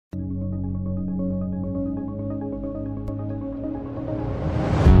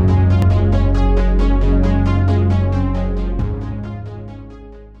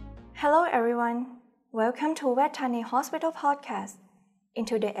Welcome to Vejthani Hospital Podcast. In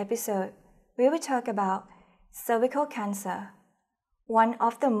today's episode, we will talk about cervical cancer, one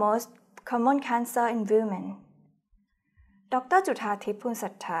of the most common cancer in women. Dr. Chutatip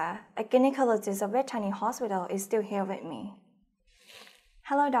Poonsatta, a gynecologist of Vejthani Hospital, is still here with me.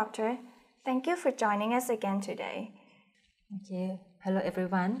 Hello, doctor. Thank you for joining us again today. Thank you. Hello,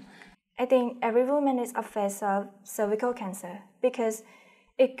 everyone. I think every woman is affected of cervical cancer because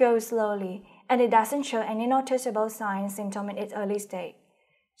it goes slowly and it doesn't show any noticeable signs, symptoms in its early stage.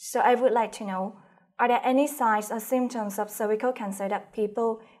 So I would like to know, are there any signs or symptoms of cervical cancer that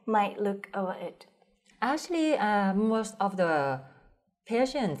people might look over it? Actually, most of the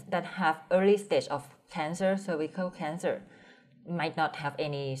patients that have early stage of cancer, cervical cancer, might not have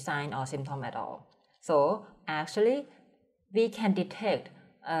any sign or symptom at all. So actually, we can detect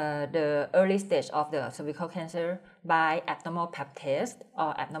the early stage of the cervical cancer by abnormal pap test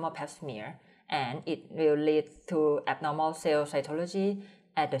or abnormal pap smear, and it will lead to abnormal cell cytology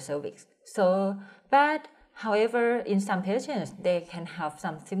at the cervix. But however, in some patients, they can have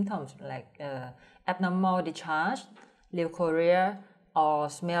some symptoms like abnormal discharge, leukorrhea, or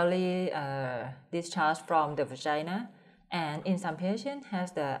smelly discharge from the vagina, and in some patients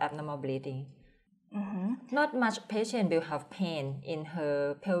has the abnormal bleeding. Not much patient will have pain in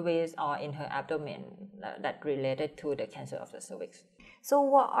her pelvis or in her abdomen that related to the cancer of the cervix. So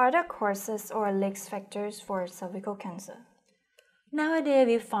what are the causes or risk factors for cervical cancer? Nowadays,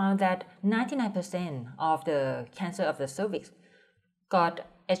 we found that 99% of the cancer of the cervix got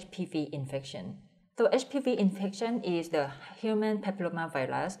HPV infection. So HPV infection is the human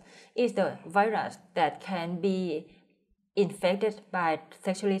papillomavirus, is the virus that can be infected by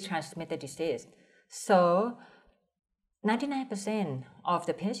sexually transmitted disease. So 99% of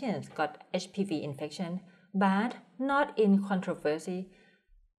the patients got HPV infection, but not in controversy.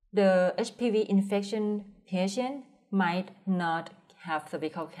 The HPV infection patient might not have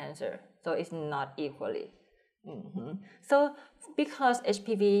cervical cancer, so it's not equally. So because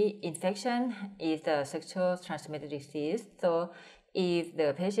HPV infection is a sexual transmitted disease, so if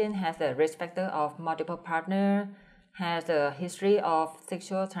the patient has a risk factor of multiple partner, has a history of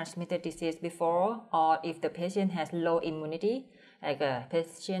sexual transmitted disease before, or if the patient has low immunity, like a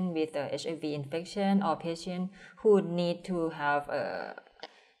patient with a HIV infection or patient who need to have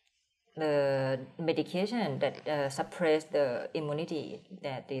the medication that suppress the immunity,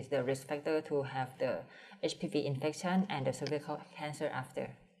 that is the risk factor to have the HPV infection and the cervical cancer after.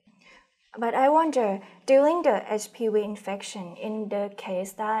 But I wonder, during the HPV infection, in the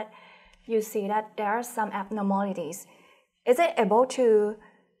case that you see that there are some abnormalities, is it able to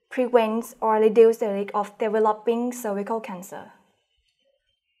prevent or reduce the risk of developing cervical cancer?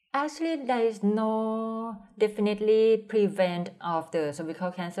 Actually, there is no definitely prevent of the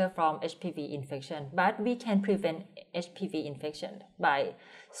cervical cancer from HPV infection, but we can prevent HPV infection by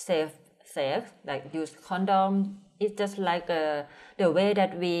safe sex, like use condom. It's just like the way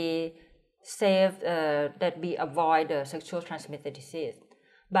that we that we avoid the sexual transmitted disease.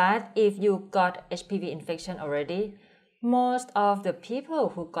 But if you got HPV infection already, most of the people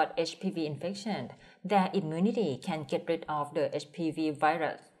who got HPV infection, their immunity can get rid of the HPV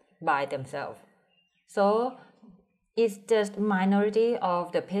virus by themselves. So it's just minority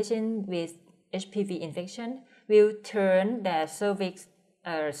of the patient with HPV infection will turn their cervix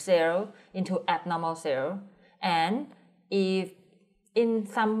cell into abnormal cell. And if in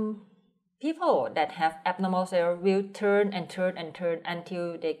some people that have abnormal cell will turn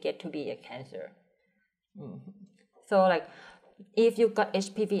until they get to be a cancer. So like if you got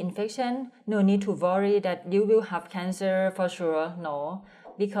HPV infection, no need to worry that you will have cancer for sure. No,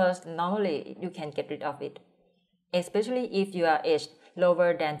 because normally you can get rid of it, especially if you are aged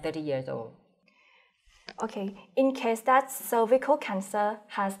lower than 30 years old. Okay, in case that cervical cancer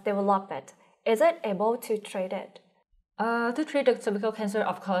has developed, is it able to treat it? To treat the cervical cancer,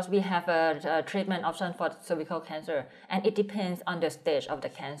 of course, we have a treatment option for cervical cancer, and it depends on the stage of the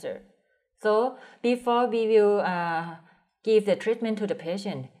cancer. So before we will give the treatment to the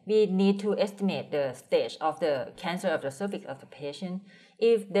patient, we need to estimate the stage of the cancer of the cervix of the patient.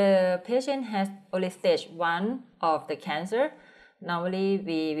 If the patient has only stage 1 of the cancer, normally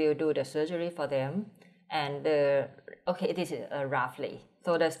we will do the surgery for them. And this is roughly.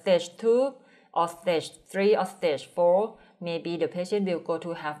 So the stage 2 or stage 3 or stage 4, maybe the patient will go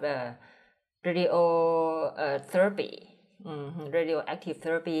to have a radiotherapy, radioactive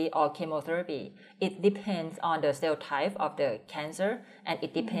therapy or chemotherapy. It depends on the cell type of the cancer, and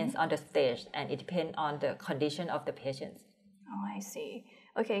it depends on the stage, and it depends on the condition of the patient. Oh, I see.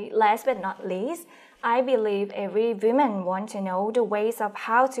 Okay, last but not least, I believe every woman wants to know the ways of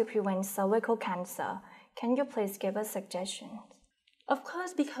how to prevent cervical cancer. Can you please give us suggestions? Of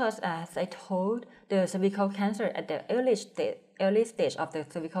course, because as I told, the cervical cancer at the early stage of the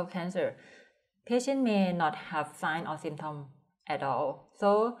cervical cancer, patient may not have sign or symptom at all.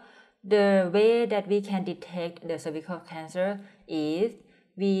 So the way that we can detect the cervical cancer is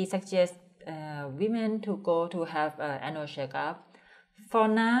we suggest women to go to have an annual checkup. For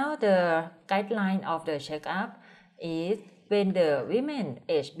now, the guideline of the checkup is when the women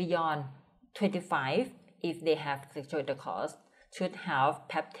age beyond 25, if they have sexual intercourse, should have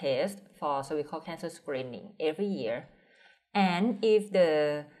Pap test for cervical cancer screening every year. And if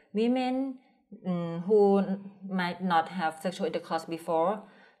the women who might not have sexual intercourse before,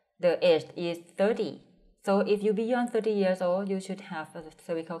 the age is 30. So if you beyond 30 years old, you should have a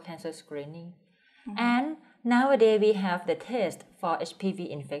cervical cancer screening. And nowadays we have the test for HPV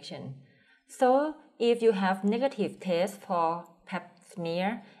infection. So if you have negative test for Pap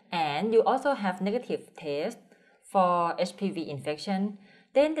smear and you also have negative test for HPV infection,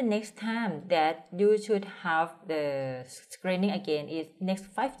 then the next time that you should have the screening again is next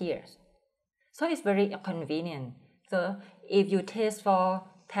 5 years. So it's very convenient. So if you test for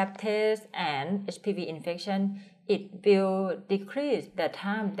Pap test and HPV infection, it will decrease the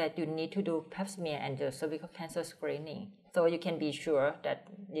time that you need to do Pap smear and the cervical cancer screening. So you can be sure that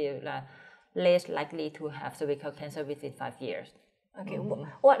you are less likely to have cervical cancer within 5 years. Okay,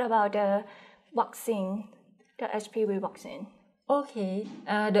 what about the vaccine, the HPV vaccine? Okay,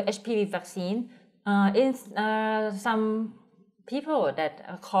 the HPV vaccine, in some people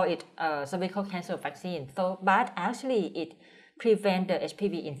that call it cervical cancer vaccine. So, but actually it prevents the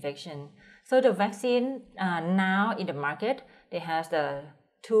HPV infection. So the vaccine now in the market, they have the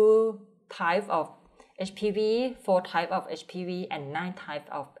 2 types of HPV, 4 types of HPV, and 9 types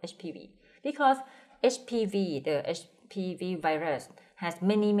of HPV. Because HPV, the HPV virus, has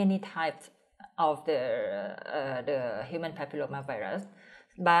many types of the human papilloma virus,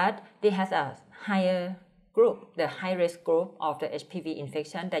 but they has a higher group, the high risk group of the HPV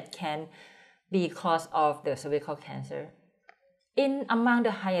infection that can be cause of the cervical cancer. In among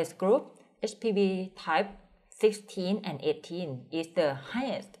the highest group, HPV type 16 and 18 is the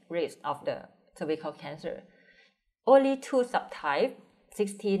highest risk of the cervical cancer. Only 2 subtypes,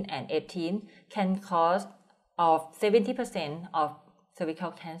 16 and 18, can cause of 70% of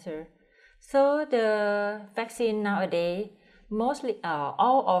cervical cancer. So the vaccine nowadays, mostly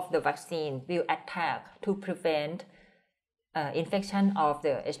all of the vaccine will attack to prevent infection of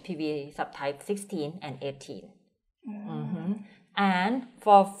the HPV subtype 16 and 18. And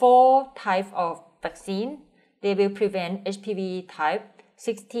for 4 types of vaccine, they will prevent HPV type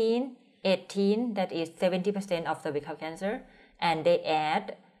 16, 18, that is 70% of cervical cancer, and they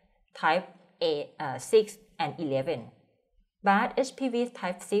add type 6 and 11. But HPV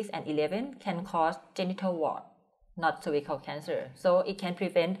type 6 and 11 can cause genital wart, not cervical cancer. So it can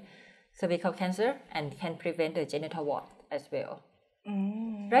prevent cervical cancer and can prevent the genital wart as well.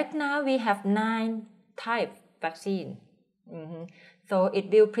 Right now we have 9 type vaccine. So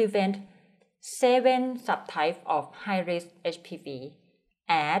it will prevent 7 subtypes of high-risk HPV.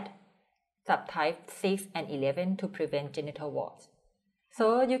 Add subtype 6 and 11 to prevent genital warts.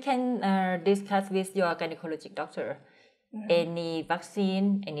 So you can discuss with your gynecologic doctor any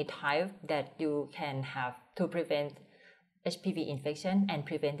vaccine, any type that you can have to prevent HPV infection and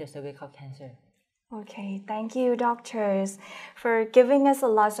prevent the cervical cancer. Okay, thank you, doctors, for giving us a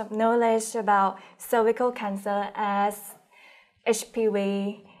lot of knowledge about cervical cancer as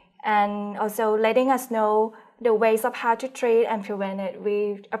HPV and also letting us know the ways of how to treat and prevent it.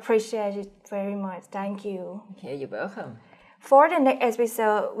 We appreciate it very much. Thank you. Okay, you're welcome. For the next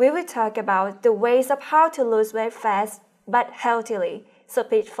episode, we will talk about the ways of how to lose weight fast but healthily. So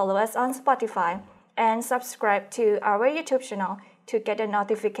please follow us on Spotify and subscribe to our YouTube channel to get a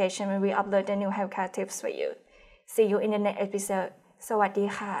notification when we upload the new healthcare tips for you. See you in the next episode. สวัสดี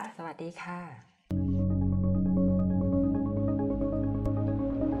ค่ะ สวัสดีค่ะ